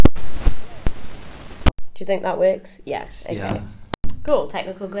you think that works? Yeah. Okay. Yeah. Cool.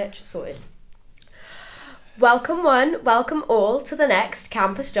 Technical glitch sorted. Welcome one, welcome all to the next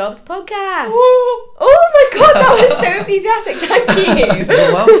Campus Jobs podcast. Ooh. Oh my god, that was so enthusiastic. Thank you.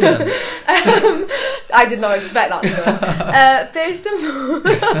 You're welcome. I did not expect that to be First and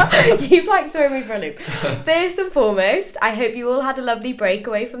foremost, you've like thrown me for a loop. First and foremost, I hope you all had a lovely break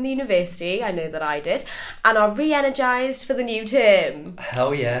away from the university. I know that I did, and are re-energised for the new term.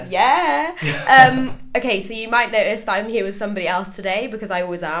 Hell yes. Yeah. Okay, so you might notice that I'm here with somebody else today because I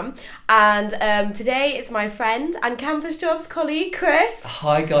always am, and today it's my friend and Campus Jobs colleague Chris.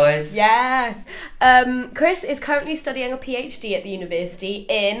 Hi guys. Yes. Chris is currently studying a PhD at the university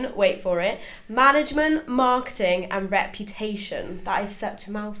in, wait for it, management, marketing and reputation. That is such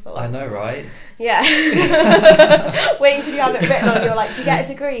a mouthful. I know, right? Yeah. Wait until you have it written on your, like, do you get a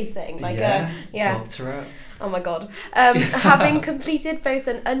degree thing? Like yeah. Doctorate. Oh my god. Having completed both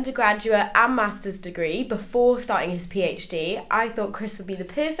an undergraduate and master's degree before starting his PhD, I thought Chris would be the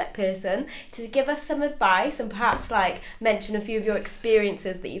perfect person to give us some advice and perhaps like mention a few of your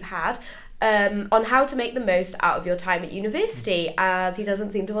experiences that you've had on how to make the most out of your time at university, as he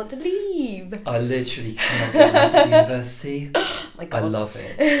doesn't seem to want to leave. I literally cannot get enough of university. Oh my God. I love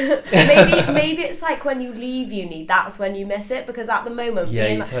it. maybe it's like when you leave uni, that's when you miss it, because at the moment,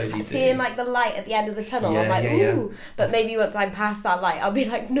 seeing like the light at the end of the tunnel, I'm like, ooh. But maybe once I'm past that light, I'll be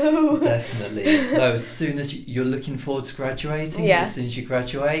like, no. Definitely. No, as soon as you're looking forward to graduating, as soon as you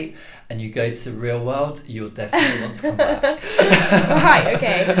graduate and you go to the real world, you'll definitely want to come back. Right,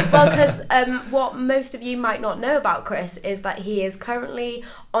 okay. Well, because what most of you might not know about Chris is that he is currently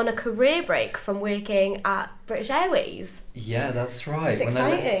on a career break from working at British Airways. Yeah, that's right. It's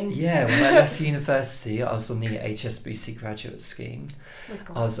exciting. When I left university, I was on the HSBC graduate scheme. Oh my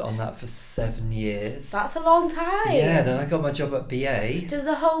God. I was on that for 7 years. That's a long time. Yeah, then I got my job at BA. Does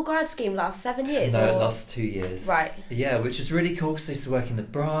the whole grad scheme last 7 years? No, it lasts 2 years. Right. Yeah, which is really cool because I used to work in the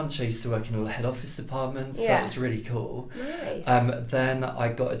branch. I used to work in all the head office departments. So that was really cool. Nice. Then I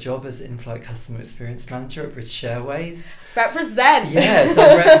got a job as in-flight customer experience manager at British Airways. Represent! Yeah, so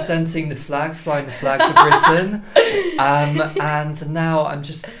I'm representing the flag, flying the flag for Britain. And now I'm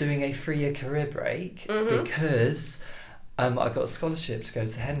just doing a 3-year career break because I got a scholarship to go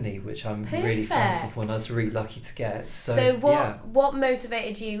to Henley, which I'm really thankful for, and I was really lucky to get. So what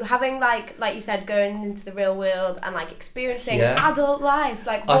motivated you, having like you said, going into the real world and like experiencing adult life?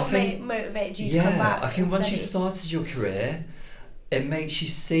 Like what motivated you to come back? I think once you started your career, it makes you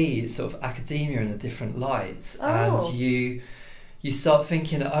see sort of academia in a different light, and you start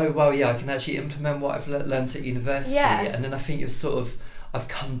thinking, oh well, I can actually implement what I've learned at university, and then I think I've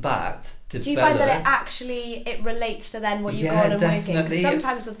come back to develop. Do you find that it relates to then what you go on and working? Because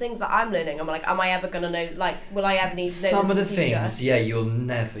sometimes the things that I'm learning, I'm like, am I ever going to know, like, will I ever need to know some of the things, you'll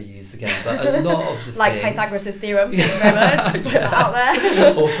never use again, but a lot of the like things... Pythagoras' theorem, thank you very much, just put that out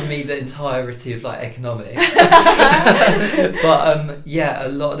there. Or for me, the entirety of, like, economics. But, a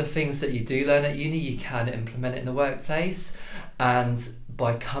lot of the things that you do learn at uni, you can implement it in the workplace, and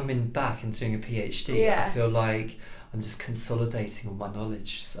by coming back and doing a PhD, I feel like I'm just consolidating all my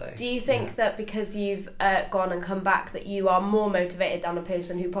knowledge. So, do you think that because you've gone and come back, that you are more motivated than a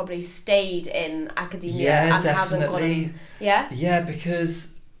person who probably stayed in academia and definitely. hasn't gone? Yeah,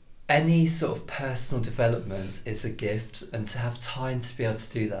 because any sort of personal development is a gift, and to have time to be able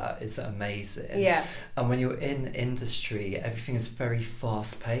to do that is amazing. Yeah. And when you're in industry, everything is very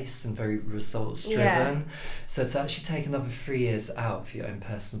fast paced and very results driven. Yeah. So to actually take another 3 years out for your own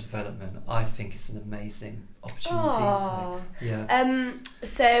personal development, I think is an amazing opportunity.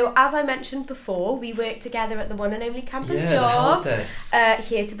 So as I mentioned before, we work together at the one and only Campus Jobs,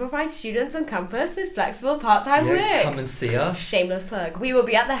 here to provide students on campus with flexible part-time work. Come and see us. Shameless plug. We will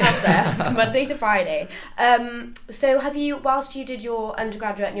be at the help desk Monday to Friday. So have you, whilst you did your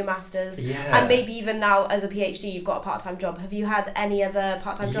undergraduate and your masters, and maybe even now as a PhD you've got a part-time job, have you had any other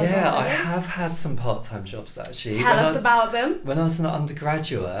part-time jobs? I have had some part-time jobs actually. Tell us about them. When I was an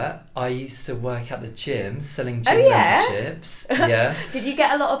undergraduate, I used to work at the gym selling gym memberships. Did you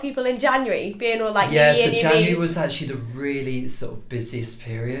get a lot of people in January being all like so January was actually the really sort of busiest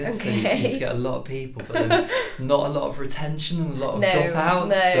period, so you used to get a lot of people, but then not a lot of retention and a lot of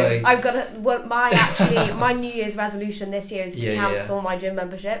dropouts. So I've got my New Year's resolution this year is to cancel my gym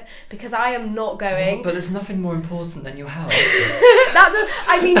membership, because I am not going. But there's nothing more important than your health.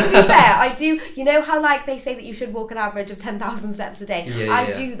 I mean, to be fair, I do. You know how like they say that you should walk an average of 10,000 steps a day?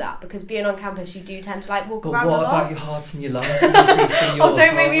 I do that because being on campus you do tend to like walk around a lot. But what about your heart and your lungs and increasing your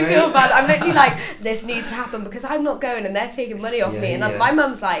don't make me feel bad. I'm literally like, this needs to happen because I'm not going and they're taking money off me. And my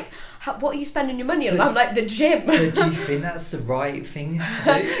mum's like, what are you spending your money on? I'm like, the gym. But do you think that's the right thing to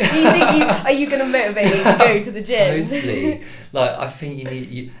do? Do you think are you going to motivate me to go to the gym? Totally. Like, I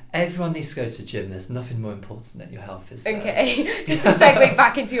think everyone needs to go to the gym. There's nothing more important than your health, is there? Okay, just to segue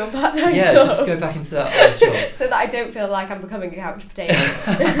back into your part-time job. Yeah, just go back into that old job. So that I don't feel like I'm becoming a couch potato.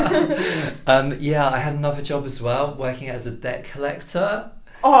 Yeah, I had another job as well, working as a debt collector.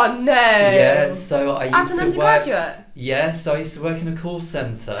 Oh no! Yeah, so I used as an undergraduate. So I used to work in a call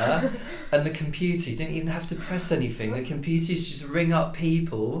centre, and the computer, you didn't even have to press anything. The computer used to just ring up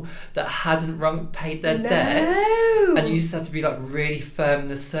people that hadn't paid their debts, and you used to have to be like really firm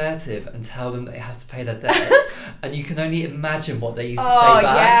and assertive and tell them they have to pay their debts. And you can only imagine what they used to say back. Oh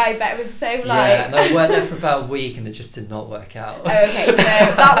yeah, I bet it was so like. Yeah, and I worked there for about a week, and it just did not work out. Okay, so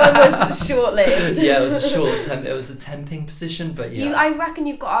that one was short-lived. Yeah, it was a it was a temping position, but yeah. I reckon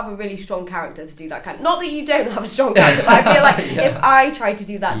you've got to have a really strong character to do that kind of... Not that you don't have a strong character, but I feel like if I tried to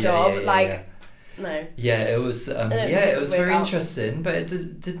do that job, no. Yeah, it was. It was very interesting, but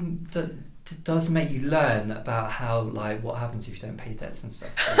it does make you learn about how, like, what happens if you don't pay debts and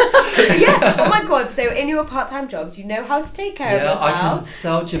stuff. So. Yeah. Oh my god. So in your part-time jobs, you know how to take care of yourself. Yeah, I can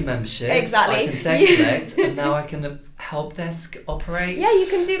sell gym memberships. Exactly. I can debt collect, and now I can help desk operate. Yeah, you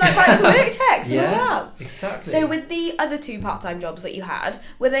can do like right to work checks and all that. Exactly. So with the other 2 part-time jobs that you had,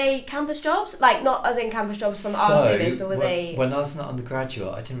 were they campus jobs? Like, not as in campus jobs from our students, or were they... When I was an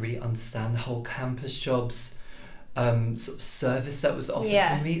undergraduate, I didn't really understand the whole campus jobs sort of service that was offered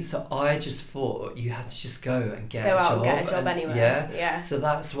to me, so I just thought you had to just go and get a job anywhere. Yeah. So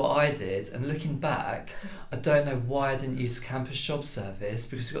that's what I did, and looking back, I don't know why I didn't use campus job service,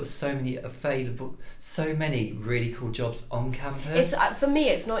 because we've got so many really cool jobs on campus. For me,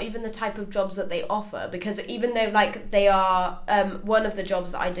 it's not even the type of jobs that they offer, because even though like they are one of the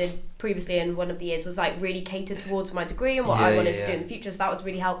jobs that I did previously in one of the years was like really catered towards my degree and what I wanted to do in the future, so that was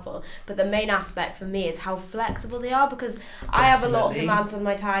really helpful. But the main aspect for me is how flexible they are, because I have a lot of demands on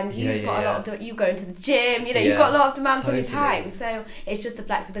my time. You've got a lot of you go into the gym, you've got a lot of demands on your time, so it's just the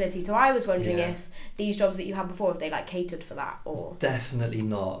flexibility. So I was wondering if these jobs that you had before, if they like catered for that, or... Definitely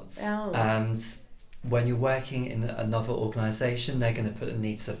not. And when you're working in another organisation, they're going to put the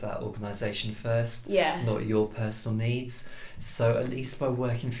needs of that organisation first, not your personal needs. So at least by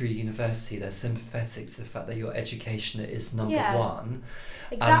working through university, they're sympathetic to the fact that your education is number one,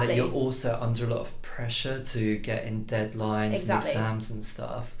 and that you're also under a lot of pressure to get in deadlines and exams and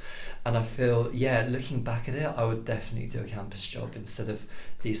stuff. And I feel, looking back at it, I would definitely do a campus job instead of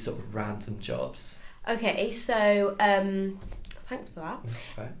these sort of random jobs. Okay, so thanks for that.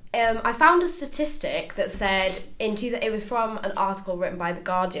 Right. I found a statistic that said it was from an article written by The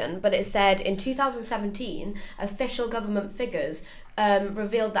Guardian, but it said in 2017, official government figures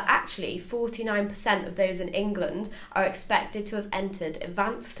revealed that actually 49% of those in England are expected to have entered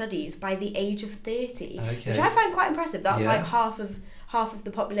advanced studies by the age of 30, which I find quite impressive. That's like half of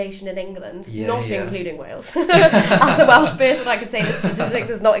the population in England, not including Wales. As a Welsh person, I can say the statistic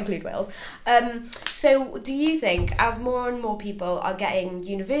does not include Wales. So do you think, as more and more people are getting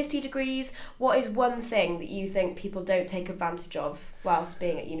university degrees, what is one thing that you think people don't take advantage of whilst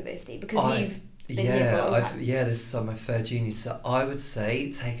being at university? Because you've been here for a long time. This is my third uni, so I would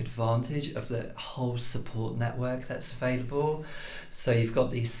say take advantage of the whole support network that's available. So you've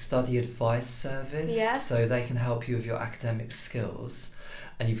got the study advice service, so they can help you with your academic skills.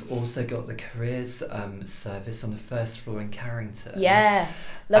 And you've also got the careers service on the first floor in Carrington. Yeah,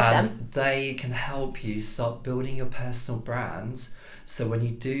 love them. And they can help you start building your personal brand. So when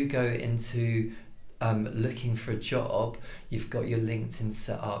you do go into looking for a job, you've got your LinkedIn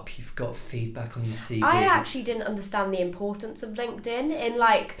set up, you've got feedback on your CV. I actually didn't understand the importance of LinkedIn in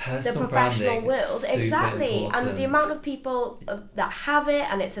like personal the professional world. Exactly. Important. And the amount of people that have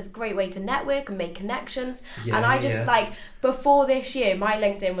it, and it's a great way to network and make connections. And I just like, before this year, my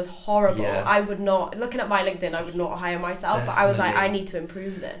LinkedIn was horrible. I would not, looking at my LinkedIn, I would not hire myself. Definitely. But I was like, I need to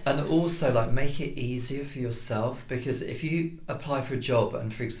improve this. And also like make it easier for yourself, because if you apply for a job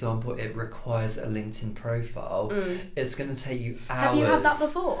and, for example, it requires a LinkedIn profile, it's going to take you hours. Have you had that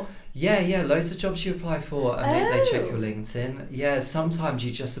before? Yeah, loads of jobs you apply for and they check your LinkedIn. Yeah, sometimes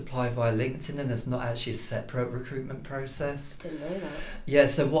you just apply via LinkedIn and there's not actually a separate recruitment process. Didn't know that. Yeah,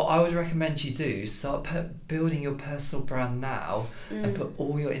 so what I would recommend you do, start building your personal brand now and put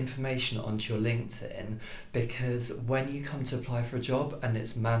all your information onto your LinkedIn, because when you come to apply for a job and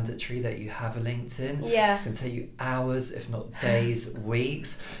it's mandatory that you have a LinkedIn, it's going to take you hours, if not days,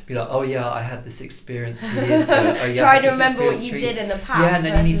 weeks. Be like, oh yeah, I had this experience 2 years ago. Oh, yeah, try to remember what you did in the past. Yeah, and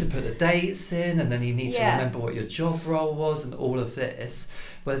then you need to put the dates in, and then you need to remember what your job role was and all of this.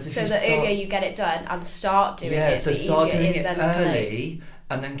 Whereas if so the earlier you get it done and start doing it, so start doing it early,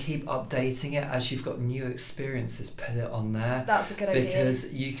 and then keep updating it as you've got new experiences. Put it on there. That's a good idea.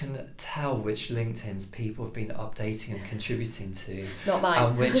 Because you can tell which LinkedIn's people have been updating and contributing to. Not mine.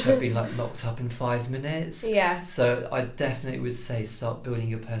 And which have been like locked up in 5 minutes. Yeah. So I definitely would say start building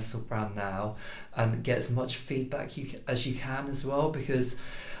your personal brand now and get as much feedback as you can as well, because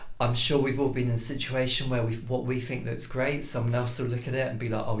I'm sure we've all been in a situation where what we think looks great, someone else will look at it and be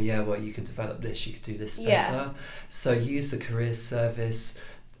like, oh yeah, well, you could develop this, you could do this better. So use the career service,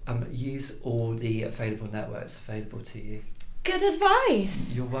 use all the available networks available to you. Good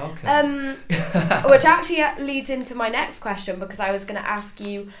advice. You're welcome. Which actually leads into my next question, because I was going to ask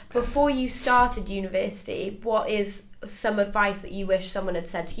you, before you started university, what is some advice that you wish someone had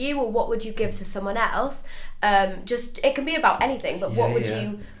said to you, or what would you give to someone else? Just, it can be about anything, but what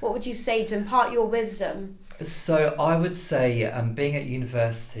would you say to impart your wisdom? So I would say, being at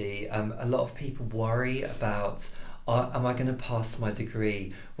university, a lot of people worry about, am I going to pass my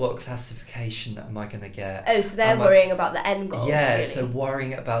degree? What classification am I going to get? Oh, so they're worrying about the end goal. Yeah, really. So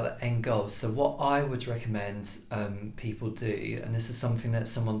worrying about the end goal. So what I would recommend people do, and this is something that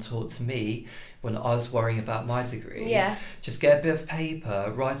someone taught to me when I was worrying about my degree, just get a bit of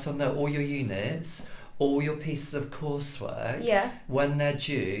paper, write on there all your units, all your pieces of coursework, when they're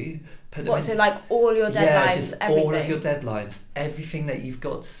due. So like all your deadlines, just everything? All of your deadlines, everything that you've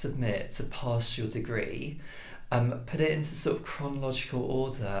got to submit to pass your degree. Put it into sort of chronological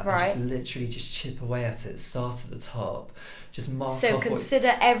order, and just literally just chip away at it. Start at the top, just mark. So off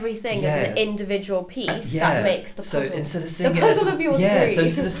consider everything as an individual piece that makes the puzzle. So instead of seeing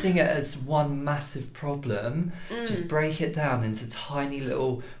instead of seeing it as one massive problem, just break it down into tiny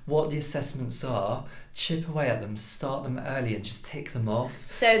little what the assessments are. Chip away at them, start them early, and just tick them off.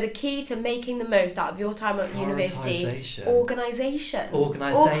 So the key to making the most out of your time at university, organisation. Organisations.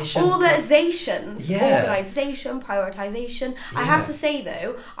 Organisation, prioritisation. I have to say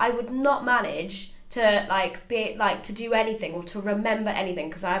though, I would not manage to do anything or to remember anything,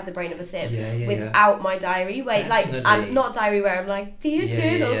 because I have the brain of a sieve without my diary. I'm not diary where I'm like, dear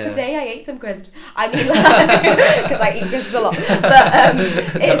journal, today I ate some crisps. I mean, because I eat crisps a lot,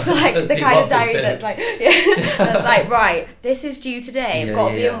 but it's like the kind of diary that's like, that's like, right, this is due today. I've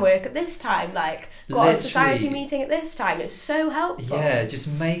got to be in work at this time. Like, got a society meeting at this time. It's so helpful. Yeah,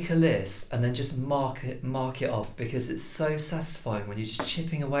 just make a list and then just mark it off, because it's so satisfying when you're just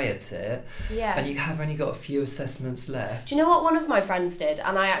chipping away at it. Yeah. And you have only got a few assessments left. Do you know what one of my friends did?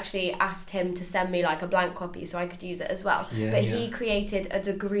 And I actually asked him to send me like a blank copy so I could use it as well. He created a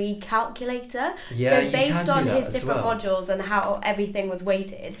degree calculator. So based on his different modules and how everything was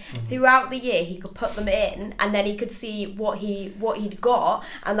weighted, throughout the year he could put them in, and then he could see what he'd got,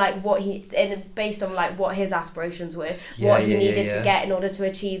 and like based on like what his aspirations were, what he needed to get in order to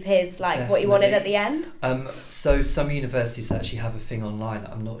achieve his what he wanted at the end. So some universities actually have a thing online.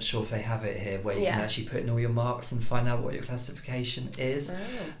 I'm not sure if they have it here, where you can actually put in all your marks and find out what your classification is.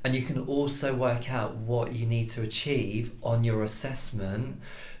 And you can also work out what you need to achieve on your assessment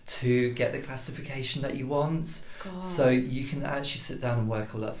to get the classification that you want. So you can actually sit down and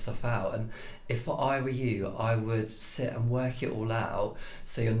work all that stuff out. And if I were you, I would sit and work it all out,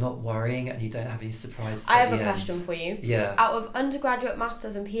 so you're not worrying and you don't have any surprises. I have a question for you. Yeah. Out of undergraduate,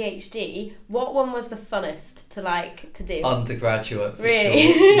 masters, and PhD, what one was the funnest to do? Undergraduate, for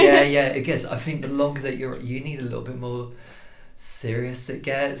really? Sure. Yeah. I guess I think the longer that you're at uni, a little bit more serious it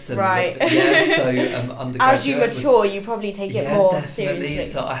gets. And so undergraduate. As you mature, you probably take it more definitely. seriously.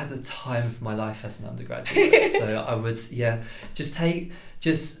 So I had the time of my life as an undergraduate. So I would,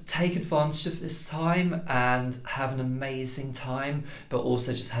 just take advantage of this time and have an amazing time, but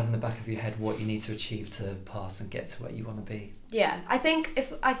also just have in the back of your head what you need to achieve to pass and get to where you want to be. Yeah, I think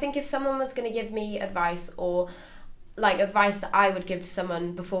if someone was going to give me advice, or like advice that I would give to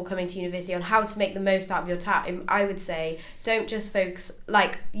someone before coming to university on how to make the most out of your time, I would say don't just focus,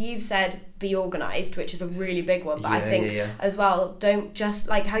 like you've said, be organised, which is a really big one, but I think as well, don't just,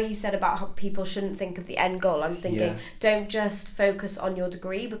 like how you said about how people shouldn't think of the end goal, I'm thinking don't just focus on your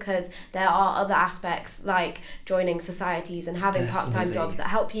degree, because there are other aspects like joining societies and having part-time jobs that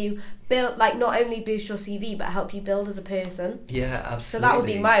help you build, like not only boost your CV but help you build as a person. Yeah, absolutely. So that would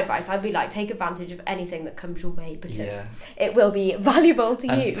be my advice. I'd be like, take advantage of anything that comes your way, because it will be valuable to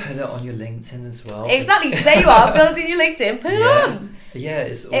you. And put it on your LinkedIn as well. Exactly. So there you are, building your LinkedIn. Put it on. Yeah,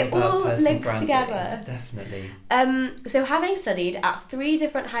 it's all about personal branding. Together. Definitely. So having studied at 3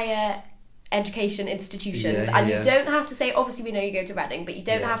 different higher education institutions, and you don't have to say, obviously we know you go to Reading, but you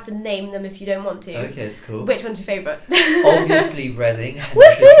don't have to name them if you don't want to. Okay, it's cool. Which one's your favourite? Obviously Reading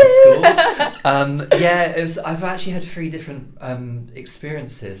Business School. I've actually had 3 different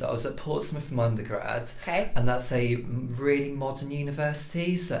experiences. I was at Portsmouth for my undergrad, and that's a really modern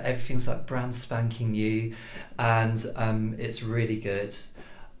university, so everything's like brand spanking new, and it's really good,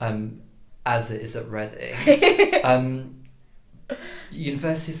 as it is at Reading.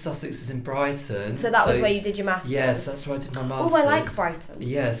 University of Sussex is in Brighton. So that was where you did your masters? Yes, that's where I did my masters. Oh, I like Brighton.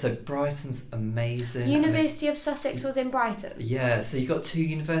 Yeah, so Brighton's amazing. University of Sussex was in Brighton? Yeah, so you got 2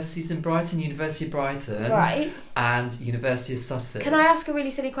 universities in Brighton, University of Brighton and University of Sussex. Can I ask a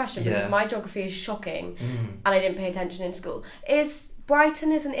really silly question? Because my geography is shocking and I didn't pay attention in school.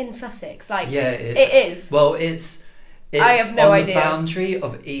 Brighton isn't in Sussex? Like, it is? Well, it's I have no idea. On the boundary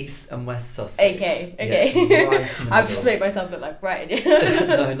of East and West Sussex. Okay. Yeah, it's right in the I've just made myself look like right idiot.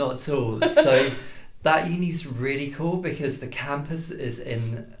 No, not at all. So that uni's really cool because the campus is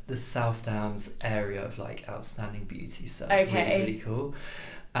in the South Downs area of like outstanding beauty. So that's really, really cool.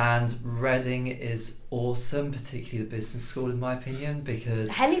 And Reading is awesome, particularly the business school, in my opinion,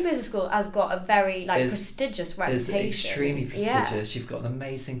 because Henley Business School has got a very prestigious reputation. It's extremely prestigious. You've got an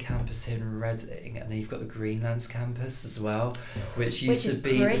amazing campus here in Reading, and then you've got the Greenlands campus as well, which used to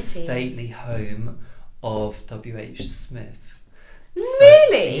be the stately home of W.H. Smith.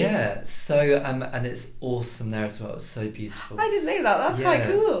 Really? Yeah. So and it's awesome there as well. It's so beautiful. I didn't know that. That's quite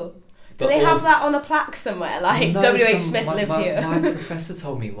cool. Do they have that on a plaque somewhere? Like, W.H. Smith lived here? My professor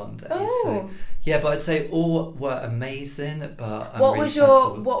told me one day. Oh. So, yeah, but I'd say all were amazing, but what was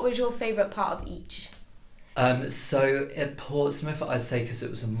your favourite part of each? So at Portsmouth, I'd say because it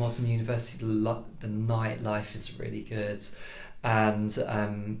was a modern university, the nightlife is really good. And,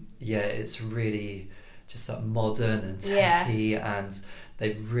 it's really just like modern and techy, and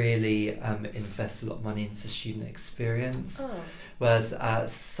they really invest a lot of money into student experience. Oh. Whereas at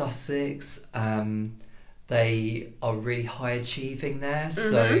Sussex, they are really high achieving there. Mm-hmm.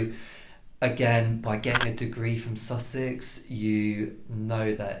 So again, by getting a degree from Sussex, you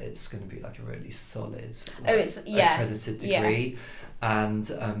know that it's going to be like a really solid, accredited degree. And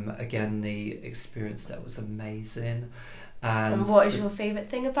again, the experience there was amazing. And what is your favourite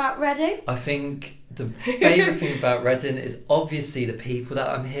thing about Reading? I think the favourite thing about Reading is obviously the people that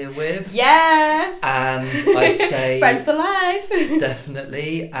I'm here with. Yes! And I'd say... Friends for life!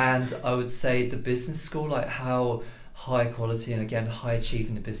 Definitely. And I would say the business school, like how high quality and again high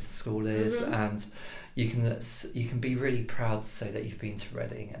achieving the business school is. Mm-hmm. And you can be really proud to say that you've been to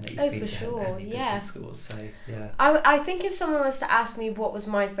Reading and that you've been to any business school. So yeah, I think if someone was to ask me what was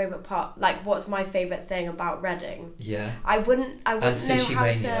my favourite part, like what's my favourite thing about Reading, I wouldn't know Sushi how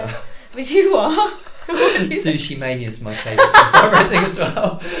Mania. To. Would you what? Sushi Mania is my favourite thing about Reading as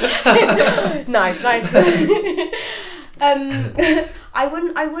well. Nice. I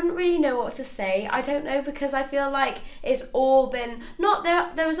wouldn't really know what to say. I don't know, because I feel like it's all been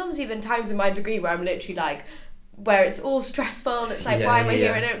there was obviously been times in my degree where I'm literally like, where it's all stressful and it's like, why am I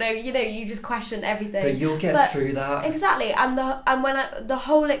here? I don't know. You just question everything. But you'll get through that. Exactly. And the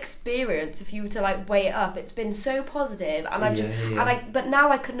whole experience, if you were to like weigh it up, it's been so positive, and but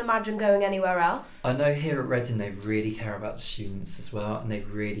now I couldn't imagine going anywhere else. I know here at Reading they really care about students as well, and they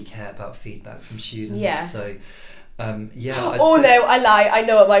really care about feedback from students. Yeah. So no, I lie. I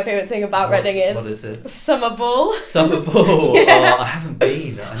know what my favourite thing about Reading is. What is it? Summer Ball. Summer Ball? Yeah. Oh, I haven't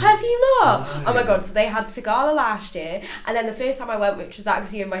been. Have you not? No. Oh my god, so they had Sigala last year, and then the first time I went, which was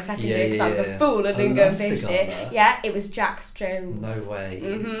actually in my second year, because I was a fool and didn't go in first year. Yeah, it was Jax Jones. No way.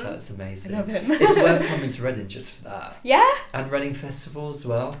 Mm-hmm. That's amazing. I love him. It's worth coming to Reading just for that. Yeah. And Reading Festival as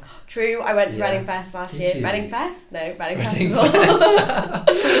well. True, I went to Reading Fest last year. You? Reading Fest? No, Reading Festival.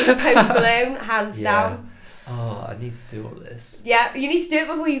 Post Malone, hands down. Oh, I need to do all this. Yeah, you need to do it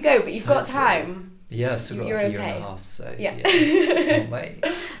before you go, but you've got time. Yeah, I've still got a year and a half, so can't wait.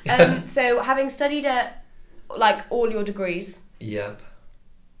 So, having studied at like all your degrees, yep.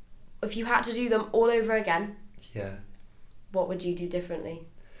 If you had to do them all over again, what would you do differently?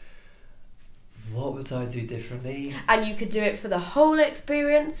 What would I do differently? And you could do it for the whole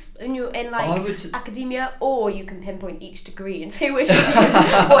experience in academia, or you can pinpoint each degree and say what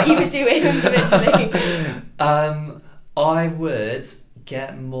you would do individually. I would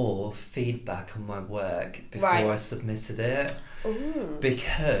get more feedback on my work before I submitted it. Ooh.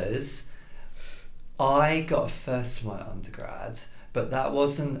 Because I got a first in my undergrad, but that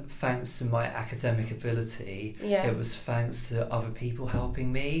wasn't thanks to my academic ability. Yeah. It was thanks to other people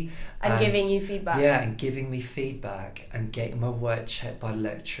helping me. And giving you feedback. Yeah, and giving me feedback and getting my work checked by the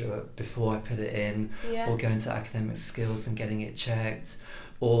lecturer before I put it in, or going to academic skills and getting it checked,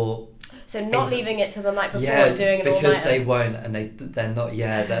 or so not leaving it to the night before and doing it all night. Because they won't, and they're not.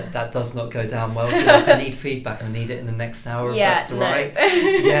 Yeah, that does not go down well. If you're like, I need feedback, and I need it in the next hour. If that's all right.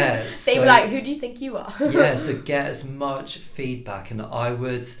 Yeah. They were like, "Who do you think you are?" Yeah. So get as much feedback, and I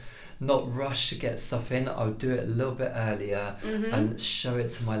would not rush to get stuff in. I would do it a little bit earlier and show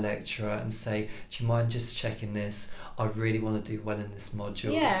it to my lecturer and say, "Do you mind just checking this? I really want to do well in this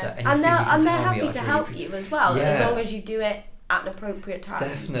module." Yeah. So and they're happy to help you as well, as long as you do it at an appropriate time.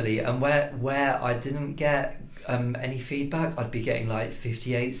 Definitely. And where I didn't get any feedback, I'd be getting like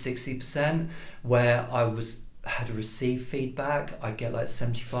 58-60%. Where I had received feedback, I get like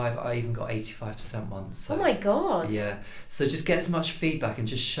 75. I even got 85% once. So, oh my god. Yeah. So just get as much feedback and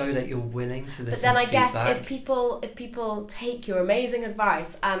just show that you're willing to listen. But then I guess if people take your amazing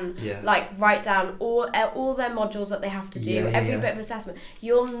advice and like write down all their modules that they have to do, every bit of assessment,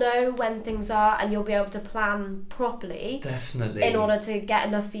 you'll know when things are, and you'll be able to plan properly. Definitely. In order to get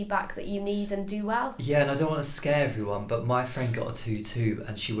enough feedback that you need and do well. Yeah, and I don't want to scare everyone, but my friend got a 2-2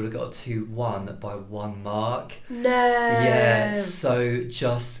 and she would have got a 2-1 by 1 mark. No. Yeah, so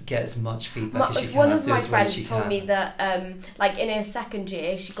just get as much feedback as you can. One of my friends told me that like in her second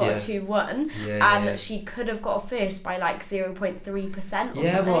year she got a 2-1 and she could have got a first by like 0.3% or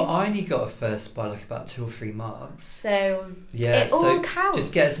something. Well, I only got a first by like about 2 or 3 marks. So it all counts.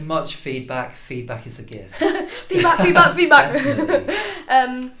 Just get as much feedback. Feedback is a gift. feedback.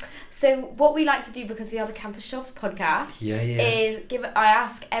 So what we like to do, because we are the Campus Jobs podcast, is I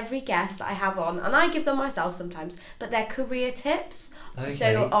ask every guest that I have on, and I give them myself sometimes, but they're career tips. Okay.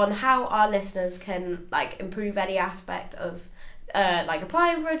 So on how our listeners can like improve any aspect of like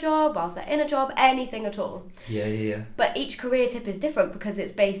applying for a job, whilst they're in a job, anything at all. Yeah. But each career tip is different because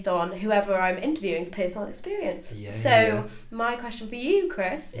it's based on whoever I'm interviewing's personal experience. My question for you,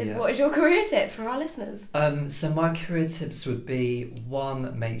 Chris, is what is your career tip for our listeners? So my career tips would be: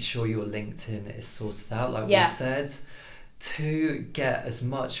 1, make sure your LinkedIn is sorted out, like we said. 2, get as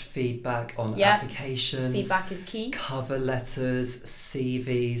much feedback on applications. Feedback is key. Cover letters,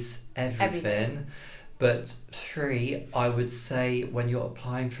 CVs, everything. But 3, I would say when you're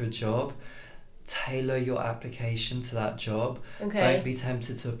applying for a job, tailor your application to that job. Okay. Don't be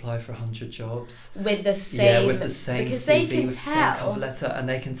tempted to apply for 100 jobs. With the same because CV, with the same cover letter, and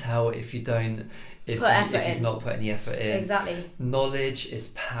they can tell if you don't, if you've not put any effort in. Exactly. Knowledge is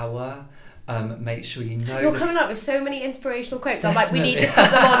power. Make sure you know. You're coming up with so many inspirational quotes. Definitely. I'm like, we need to put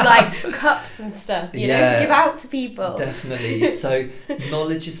them on like cups and stuff, you know, to give out to people. Definitely. So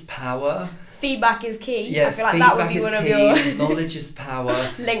knowledge is power. Feedback is key. Yeah, I feel like that would be one of your... Knowledge is power.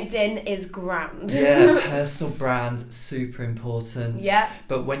 LinkedIn is grand. Yeah, personal brand, super important. Yeah.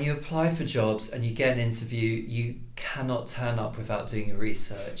 But when you apply for jobs and you get an interview, you cannot turn up without doing your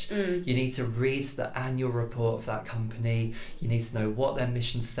research. You need to read the annual report of that company. You need to know what their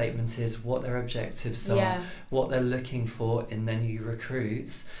mission statement is, what their objectives are, what they're looking for in their new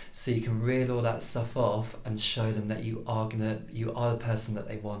recruits, so you can reel all that stuff off and show them that you are the person that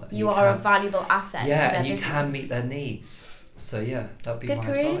they want. You are a valuable asset. Yeah, and you can meet their needs. So that'd be my advice.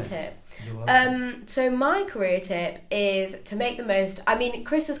 Good career tip. So my career tip is to make the most. I mean,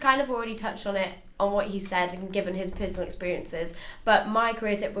 Chris has kind of already touched on it, on what he said and given his personal experiences, but my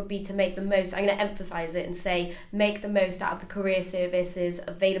career tip would be to make the most. I'm going to emphasise it and say make the most out of the career services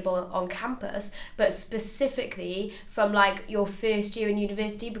available on campus, but specifically from like your first year in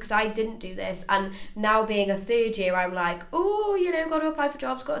university, because I didn't do this, and now being a third year I'm like, got to apply for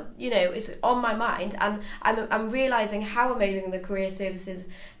jobs, it's on my mind, and I'm realising how amazing the career services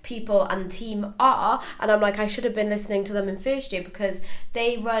people and team are, and I'm like, I should have been listening to them in first year, because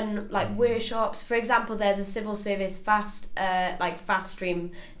they run like workshops. For example, there's a civil service fast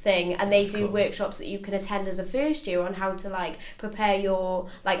stream thing, and they do workshops that you can attend as a first year on how to like prepare your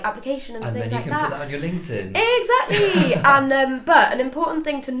like application and things like that. And then you can put that on your LinkedIn. Exactly. And but an important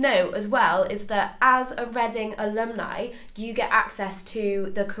thing to note as well is that as a Reading alumni, you get access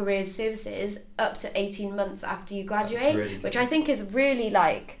to the careers services up to 18 months after you graduate, really which I think is really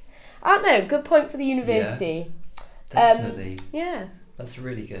like, I don't know, good point for the university. Yeah, definitely. Yeah. That's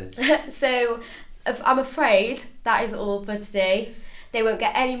really good. So I'm afraid that is all for today. They won't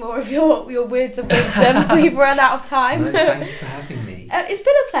get any more of your words of wisdom. We've run out of time. No, thank you for having me. It's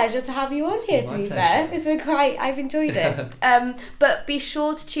been a pleasure to have you on here, to be fair. It's been great. I've enjoyed it. But be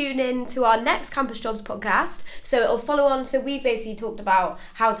sure to tune in to our next Campus Jobs podcast. So it'll follow on. So we've basically talked about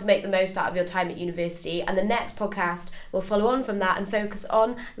how to make the most out of your time at university. And the next podcast will follow on from that and focus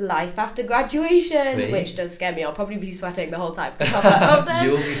on life after graduation. Sweet. Which does scare me. I'll probably be sweating the whole time.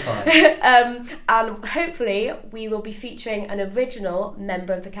 You'll be fine. And hopefully we will be featuring an original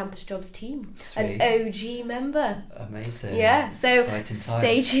member of the Campus Jobs team. Sweet. An OG member. Amazing. Yeah, so exciting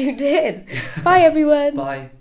times. Stay tuned in. Bye, everyone. Bye.